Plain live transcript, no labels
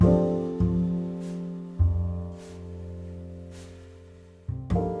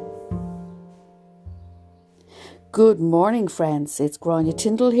Good morning, friends. It's Grania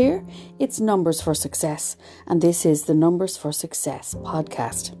Tyndall here. It's Numbers for Success, and this is the Numbers for Success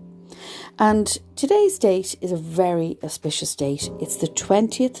podcast. And today's date is a very auspicious date. It's the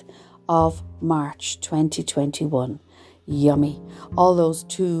 20th of March 2021. Yummy. All those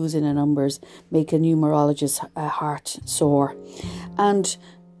twos in the numbers make a numerologist's heart soar. And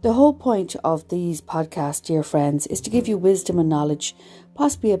the whole point of these podcasts, dear friends, is to give you wisdom and knowledge,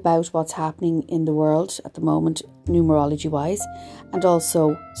 possibly about what's happening in the world at the moment, numerology-wise, and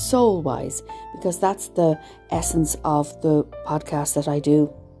also soul-wise, because that's the essence of the podcast that I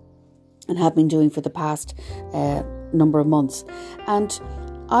do and have been doing for the past number of months. And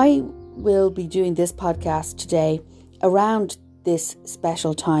I will be doing this podcast today around this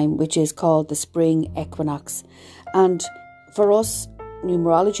special time, which is called the spring equinox. And for us,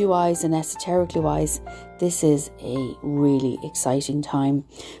 numerology-wise and esoterically-wise, this is a really exciting time.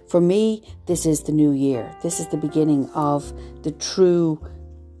 For me, this is the new year. This is the beginning of the true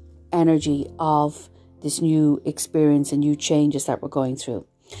energy of this new experience and new changes that we're going through.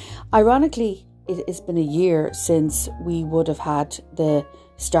 Ironically, it has been a year since we would have had the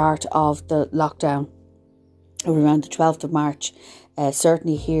start of the lockdown around the 12th of March.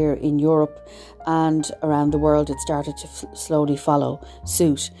 Certainly here in Europe and around the world, it started to slowly follow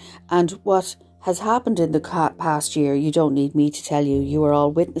suit. And what has happened in the past year, you don't need me to tell you. You are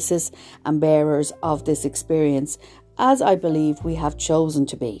all witnesses and bearers of this experience, as I believe we have chosen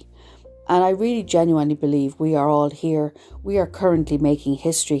to be. And I really genuinely believe we are all here. We are currently making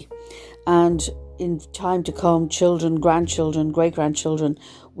history. And in time to come, children, grandchildren, great-grandchildren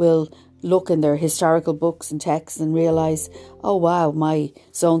will look in their historical books and texts and realise, oh wow, my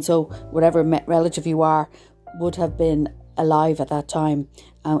so-and-so, whatever relative you are, would have been alive at that time.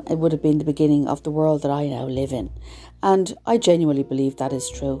 It would have been the beginning of the world that I now live in. And I genuinely believe that is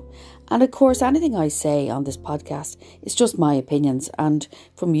true. And of course, anything I say on this podcast is just my opinions, and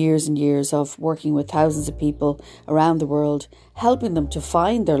from years and years of working with thousands of people around the world, helping them to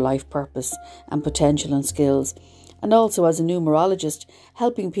find their life purpose and potential and skills. And also as a numerologist,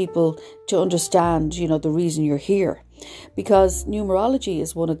 helping people to understand, the reason you're here. Because numerology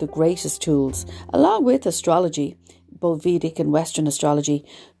is one of the greatest tools, along with astrology, both Vedic and Western astrology,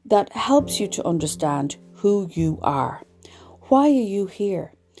 that helps you to understand who you are. Why are you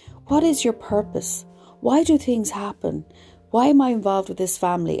here? What is your purpose? Why do things happen? Why am I involved with this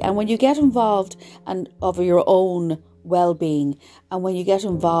family? And when you get involved and of your own well-being, and when you get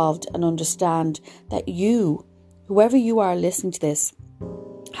involved and understand that you, whoever you are listening to this,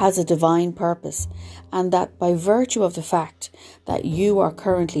 has a divine purpose, and that by virtue of the fact that you are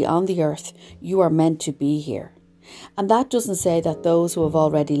currently on the earth, you are meant to be here. And that doesn't say that those who have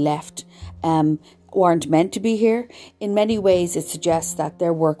already left weren't meant to be here. In many ways, it suggests that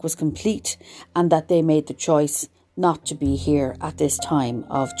their work was complete and that they made the choice not to be here at this time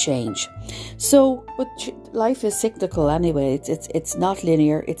of change. So, but life is cyclical anyway. It's not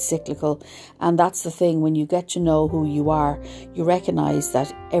linear, it's cyclical. And that's the thing, when you get to know who you are, you recognise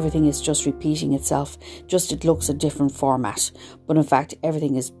that everything is just repeating itself, just it looks a different format. But in fact,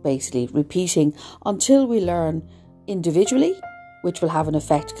 everything is basically repeating until we learn individually, which will have an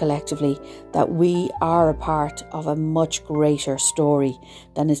effect collectively, that we are a part of a much greater story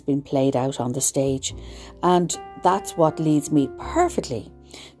than has been played out on the stage. And that's what leads me perfectly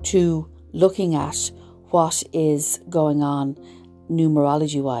to looking at what is going on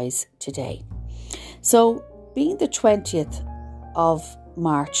numerology-wise today. So, being the 20th of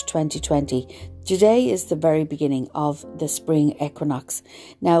March 2020, today is the very beginning of the spring equinox.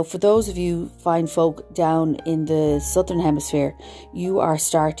 Now, for those of you fine folk down in the southern hemisphere, you are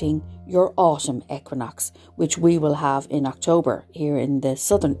starting your autumn equinox, which we will have in October here in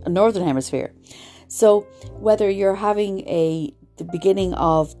the northern hemisphere. So whether you're having the beginning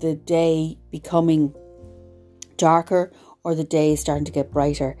of the day becoming darker or the day is starting to get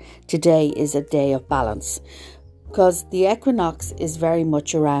brighter, today is a day of balance, because the equinox is very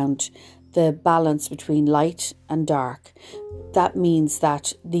much around the balance between light and dark. That means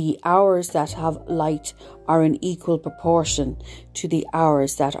that the hours that have light are in equal proportion to the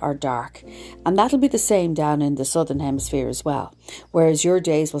hours that are dark. And that'll be the same down in the southern hemisphere as well. Whereas your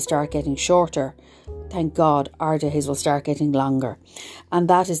days will start getting shorter, thank God, our days will start getting longer. And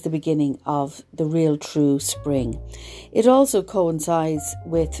that is the beginning of the real true spring. It also coincides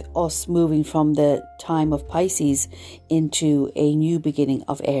with us moving from the time of Pisces into a new beginning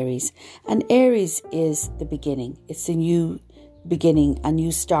of Aries. And Aries is the beginning. It's the new beginning, a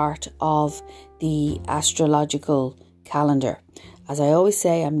new start of the astrological calendar. As I always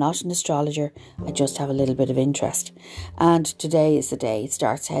say, I'm not an astrologer, I just have a little bit of interest. And today is the day it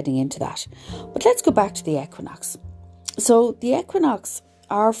starts heading into that. But let's go back to the equinox. So the equinox,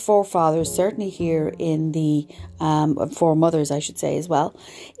 our forefathers, certainly here in the, foremothers I should say as well,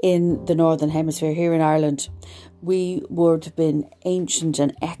 in the Northern Hemisphere, here in Ireland, we would have been ancient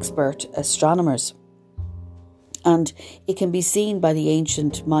and expert astronomers. And it can be seen by the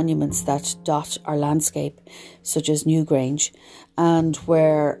ancient monuments that dot our landscape, such as Newgrange, and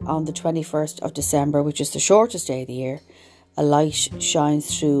where on the 21st of December, which is the shortest day of the year, a light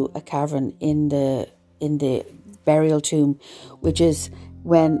shines through a cavern in the burial tomb, which is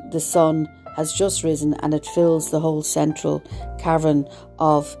when the sun has just risen and it fills the whole central cavern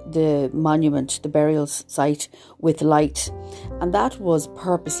of the monument, the burial site, with light. And that was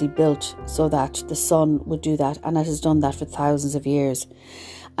purposely built so that the sun would do that, and it has done that for thousands of years.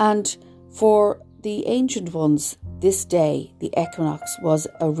 And for the ancient ones, this day, the equinox, was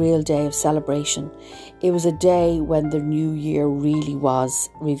a real day of celebration. It was a day when the new year really was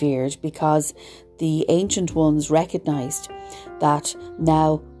revered, because the ancient ones recognised that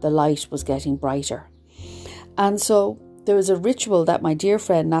now the light was getting brighter. And so there was a ritual that my dear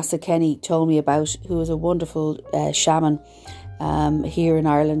friend Nasa Kenny told me about, who is a wonderful shaman here in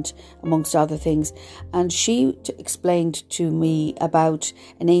Ireland, amongst other things. And she explained to me about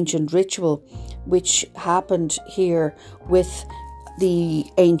an ancient ritual which happened here with the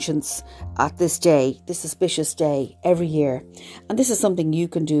ancients at this day, this auspicious day every year. And this is something you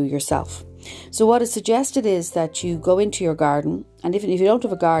can do yourself. So what is suggested is that you go into your garden, and even if you don't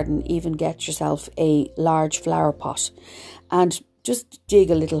have a garden, even get yourself a large flower pot and just dig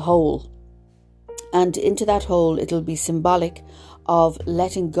a little hole. And into that hole, it'll be symbolic of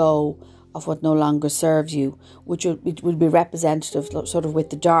letting go of what no longer serves you, which would be representative sort of with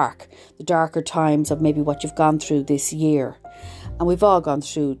the darker times of maybe what you've gone through this year. And we've all gone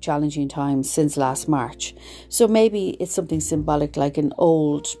through challenging times since last March. So maybe it's something symbolic, like an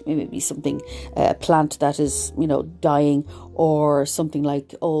old, maybe something, a plant that is, dying, or something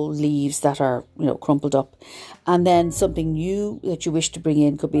like old leaves that are, crumpled up. And then something new that you wish to bring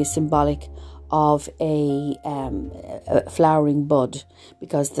in could be symbolic of a flowering bud,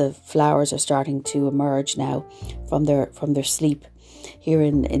 because the flowers are starting to emerge now from their sleep. Here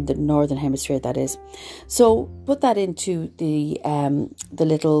in the Northern Hemisphere, that is. So put that into the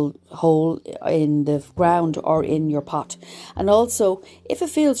little hole in the ground or in your pot. And also, if it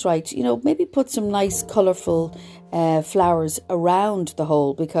feels right, maybe put some nice colourful flowers around the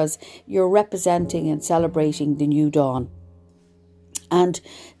hole, because you're representing and celebrating the new dawn. And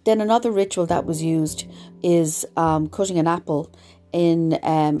then another ritual that was used is cutting an apple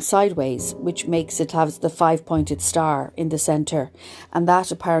in sideways, which makes it have the 5-pointed star in the centre. And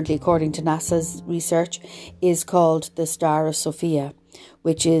that, apparently, according to NASA's research, is called the Star of Sophia,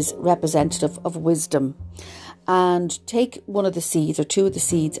 which is representative of wisdom. And take one of the seeds or two of the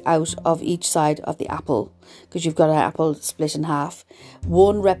seeds out of each side of the apple, because you've got an apple split in half.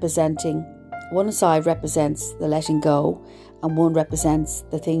 One side represents the letting go, and one represents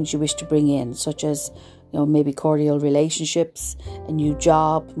the things you wish to bring in, such as maybe cordial relationships, a new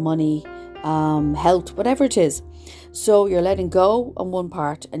job, money, health, whatever it is. So you're letting go on one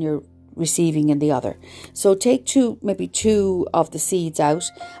part and you're receiving in the other. So take maybe two of the seeds out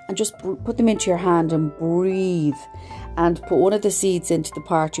and just put them into your hand and breathe, and put one of the seeds into the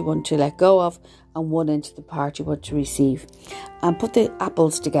part you want to let go of and one into the part you want to receive. And put the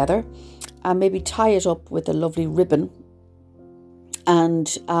apples together and maybe tie it up with a lovely ribbon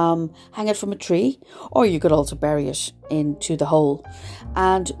and hang it from a tree, or you could also bury it into the hole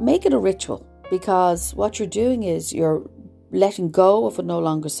and make it a ritual, because what you're doing is you're letting go of what no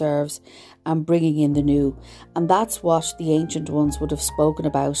longer serves and bringing in the new. And that's what the ancient ones would have spoken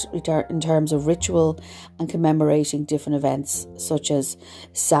about in terms of ritual and commemorating different events such as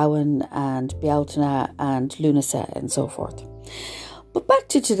Samhain and Bealtaine and Lunasa and so forth. But back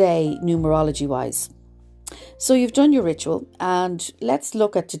to today, numerology wise. So you've done your ritual, and let's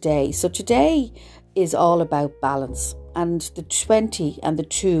look at today. So today is all about balance, and the 20 and the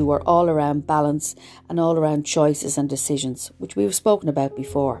 2 are all around balance and all around choices and decisions, which we've spoken about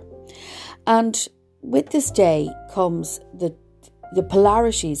before. And with this day comes the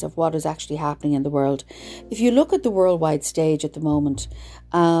polarities of what is actually happening in the world. If you look at the worldwide stage at the moment,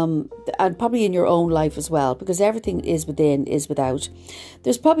 and probably in your own life as well, because everything is within, is without,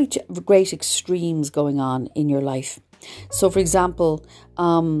 there's probably great extremes going on in your life. So, for example,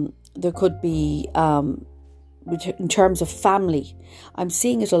 there could be, in terms of family, I'm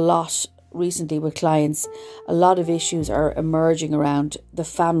seeing it a lot recently with clients. A lot of issues are emerging around the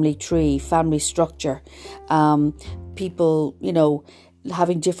family tree, family structure, people,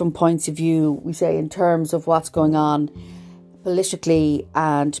 having different points of view, we say, in terms of what's going on politically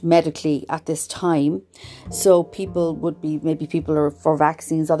and medically at this time. So people would be, maybe people are for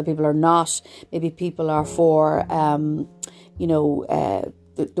vaccines, other people are not. Maybe people are for,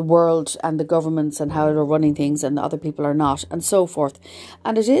 the world and the governments and how they're running things, and other people are not, and so forth.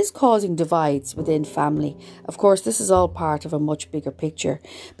 And it is causing divides within family. Of course, this is all part of a much bigger picture,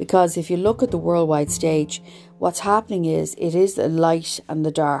 because if you look at the worldwide stage, what's happening is it is the light and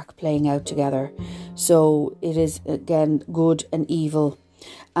the dark playing out together. So it is, again, good and evil.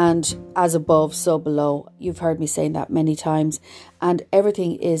 And as above, so below. You've heard me saying that many times. And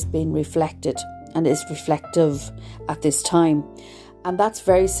everything is being reflected and is reflective at this time. And that's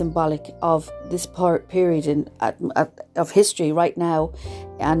very symbolic of this period of history right now.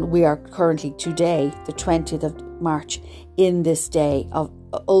 And we are currently today, the 20th of March, in this day of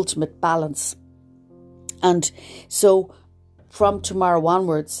ultimate balance. And so from tomorrow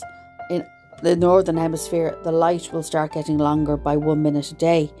onwards, in the Northern Hemisphere, the light will start getting longer by 1 minute a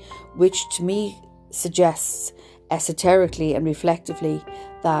day, which to me suggests esoterically and reflectively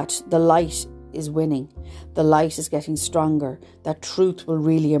that the light is winning. The light is getting stronger, that truth will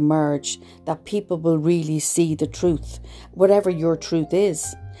really emerge, that people will really see the truth, whatever your truth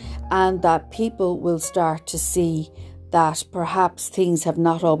is, and that people will start to see that perhaps things have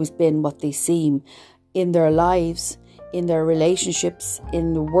not always been what they seem in their lives, in their relationships,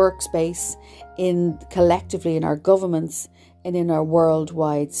 in the workspace, in collectively in our governments, and in our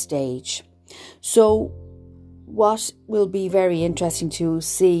worldwide stage. So what will be very interesting to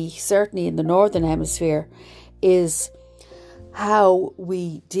see, certainly in the Northern Hemisphere, is how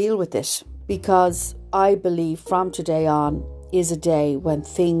we deal with it. Because I believe from today on is a day when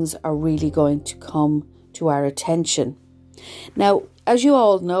things are really going to come to our attention. Now, as you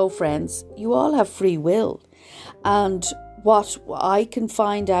all know, friends, you all have free will. And what I can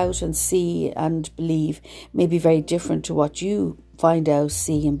find out and see and believe may be very different to what you find out,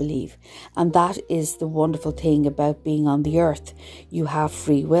 see and believe. And that is the wonderful thing about being on the earth. You have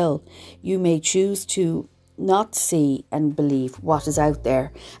free will. You may choose to not see and believe what is out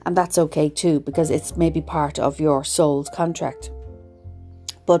there, and that's okay too, because it's maybe part of your soul's contract.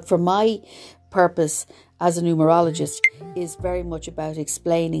 But for my purpose as a numerologist is very much about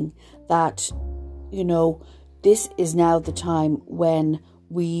explaining that, this is now the time when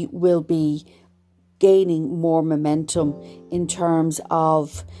we will be gaining more momentum in terms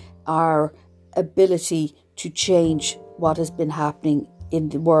of our ability to change what has been happening in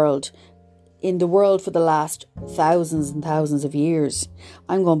the world for the last thousands and thousands of years.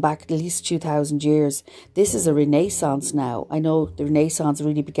 I'm going back at least 2,000 years. This is a renaissance now. I know the Renaissance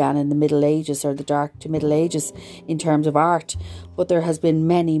really began in the Middle Ages, or the Dark to Middle Ages in terms of art, but there has been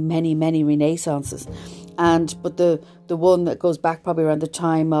many, many, many renaissances. But the one that goes back probably around the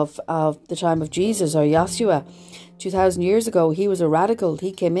time of Jesus, or Yeshua, 2,000 years ago, he was a radical.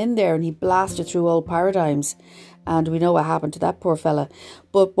 He came in there and he blasted through old paradigms. And we know what happened to that poor fella.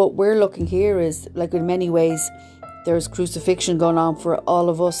 But what we're looking here is, like, in many ways, there's crucifixion going on for all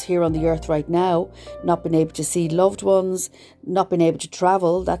of us here on the earth right now, not being able to see loved ones, not being able to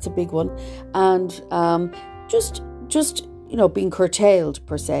travel. That's a big one. And just being curtailed,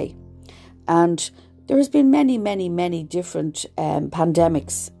 per se. And there has been many, many, many different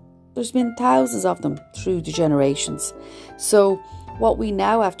pandemics. There's been thousands of them through the generations. So what we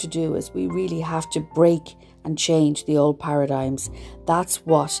now have to do is we really have to break and change the old paradigms. That's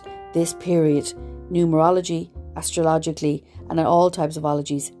what this period, numerology, astrologically, and in all types of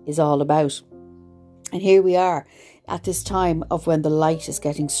ologies, is all about. And here we are at this time of when the light is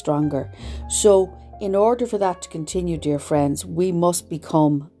getting stronger. So in order for that to continue, dear friends, we must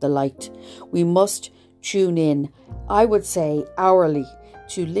become the light. We must tune in, I would say hourly,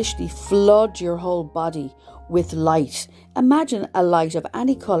 to literally flood your whole body with light. Imagine a light of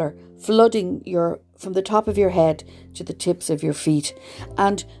any colour flooding from the top of your head to the tips of your feet.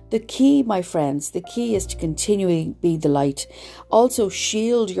 And the key, my friends, the key is to continually be the light. Also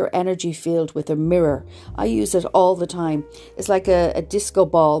shield your energy field with a mirror. I use it all the time. It's like a disco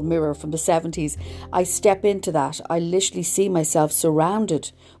ball mirror from the 70s. I step into that. I literally see myself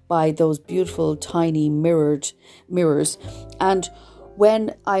surrounded by those beautiful tiny mirrors. And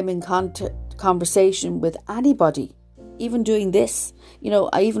when I'm in conversation with anybody, even doing this,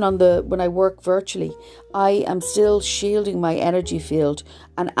 when I work virtually, I am still shielding my energy field,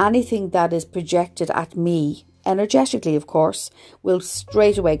 and anything that is projected at me, energetically of course, will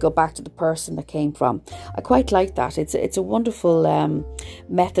straight away go back to the person that came from. I quite like that. It's a wonderful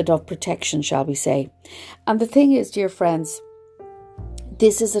method of protection, shall we say. And the thing is, dear friends,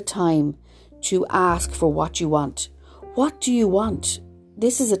 this is a time to ask for what you want. What do you want?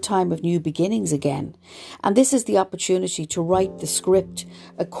 This is a time of new beginnings again. And this is the opportunity to write the script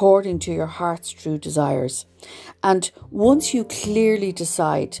according to your heart's true desires. And once you clearly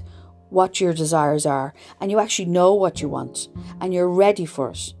decide what your desires are, and you actually know what you want, and you're ready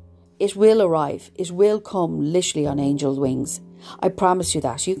for it, it will arrive. It will come literally on angel wings. I promise you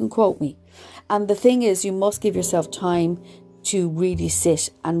that. You can quote me. And the thing is, you must give yourself time to really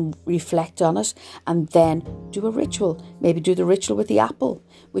sit and reflect on it, and then do a ritual. Maybe do the ritual with the apple,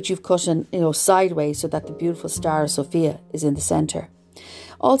 which you've cut in, sideways, so that the beautiful star of Sophia is in the centre.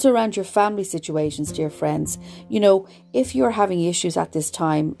 Also around your family situations, dear friends, if you're having issues at this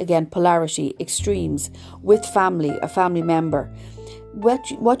time, again, polarity, extremes, with family, a family member,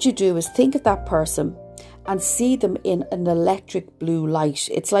 what you do is think of that person and see them in an electric blue light.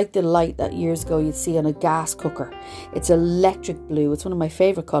 It's like the light that years ago you'd see on a gas cooker. It's electric blue. It's one of my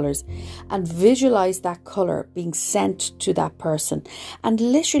favourite colours. And visualise that colour being sent to that person. And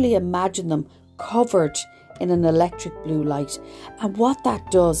literally imagine them covered in an electric blue light. And what that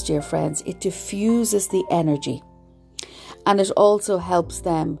does, dear friends, it diffuses the energy. And it also helps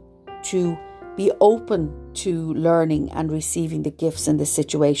them to be open to learning and receiving the gifts in this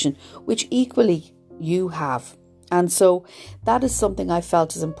situation, which equally you have. And so that is something I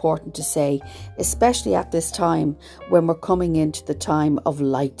felt is important to say, especially at this time when we're coming into the time of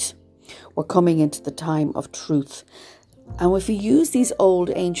light. We're coming into the time of truth. And if you use these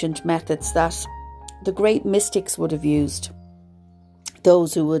old ancient methods that the great mystics would have used,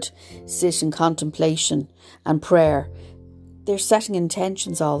 those who would sit in contemplation and prayer, they're setting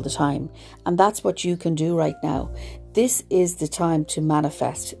intentions all the time. And that's what you can do right now. This is the time to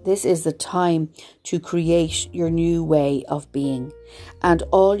manifest. This is the time to create your new way of being. And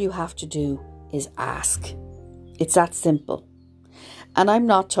all you have to do is ask. It's that simple. And I'm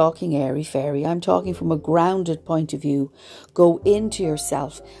not talking airy-fairy. I'm talking from a grounded point of view. Go into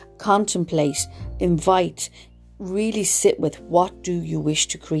yourself, contemplate, invite, really sit with what do you wish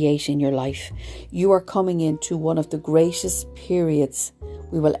to create in your life. You are coming into one of the greatest periods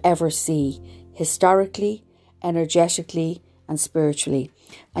we will ever see, historically, energetically and spiritually.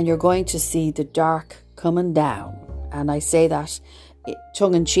 And you're going to see the dark coming down. And I say that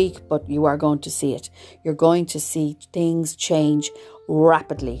tongue in cheek, but you are going to see it. You're going to see things change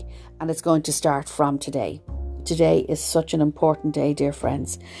rapidly, and it's going to start from today. Today is such an important day, dear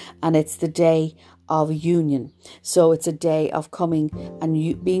friends, and it's the day of union. So it's a day of coming and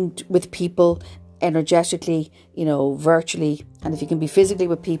you being with people energetically, virtually, and if you can be physically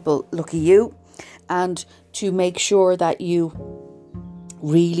with people, lucky you. And to make sure that you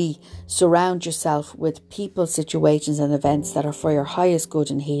really surround yourself with people, situations and events that are for your highest good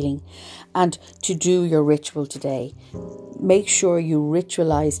and healing. And to do your ritual today. Make sure you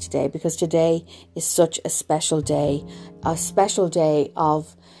ritualize today, because today is such a special day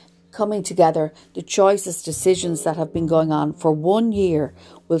of coming together. The choices, decisions that have been going on for 1 year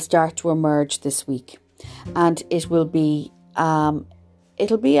will start to emerge this week. And it will be,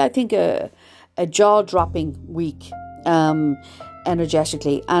 I think, a jaw-dropping week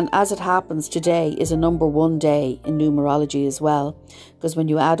energetically. And as it happens, today is a number 1 day in numerology as well, because when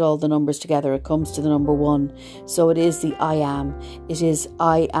you add all the numbers together, it comes to the number 1. So it is the I am. It is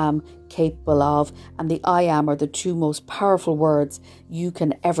I am capable of, and the I am are the two most powerful words you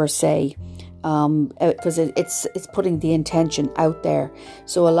can ever say, because it's putting the intention out there.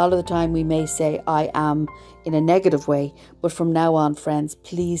 So a lot of the time we may say I am in a negative way, but from now on, friends,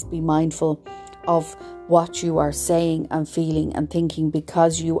 please be mindful of what you are saying and feeling and thinking,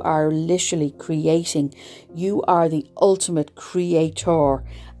 because you are literally creating. You are the ultimate creator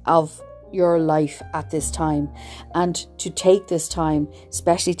of your life at this time. And to take this time,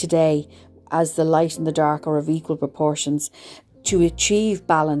 especially today, as the light and the dark are of equal proportions, to achieve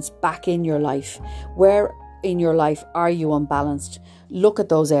balance back in your life. Where in your life are you unbalanced? Look at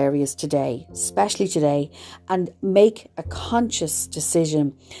those areas today, especially today, and make a conscious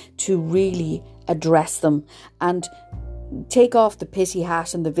decision to really address them and take off the pity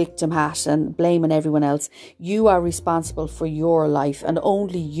hat and the victim hat and blaming everyone else. You are responsible for your life, and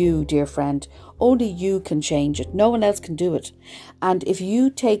only you, dear friend, only you can change it. No one else can do it. And if you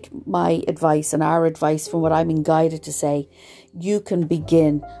take my advice and our advice from what I'm being guided to say, you can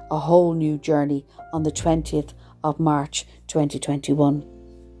begin a whole new journey on the 20th of March 2021.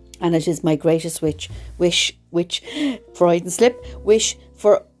 And it is my greatest wish Freudian slip, wish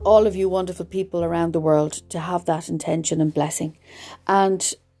for all of you wonderful people around the world to have that intention and blessing.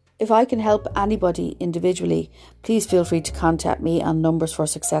 And if I can help anybody individually, please feel free to contact me on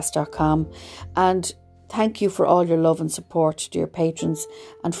numbersforsuccess.com. And Thank you for all your love and support, dear patrons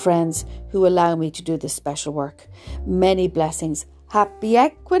and friends who allow me to do this special work. Many blessings. Happy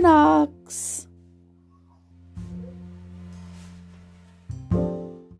equinox!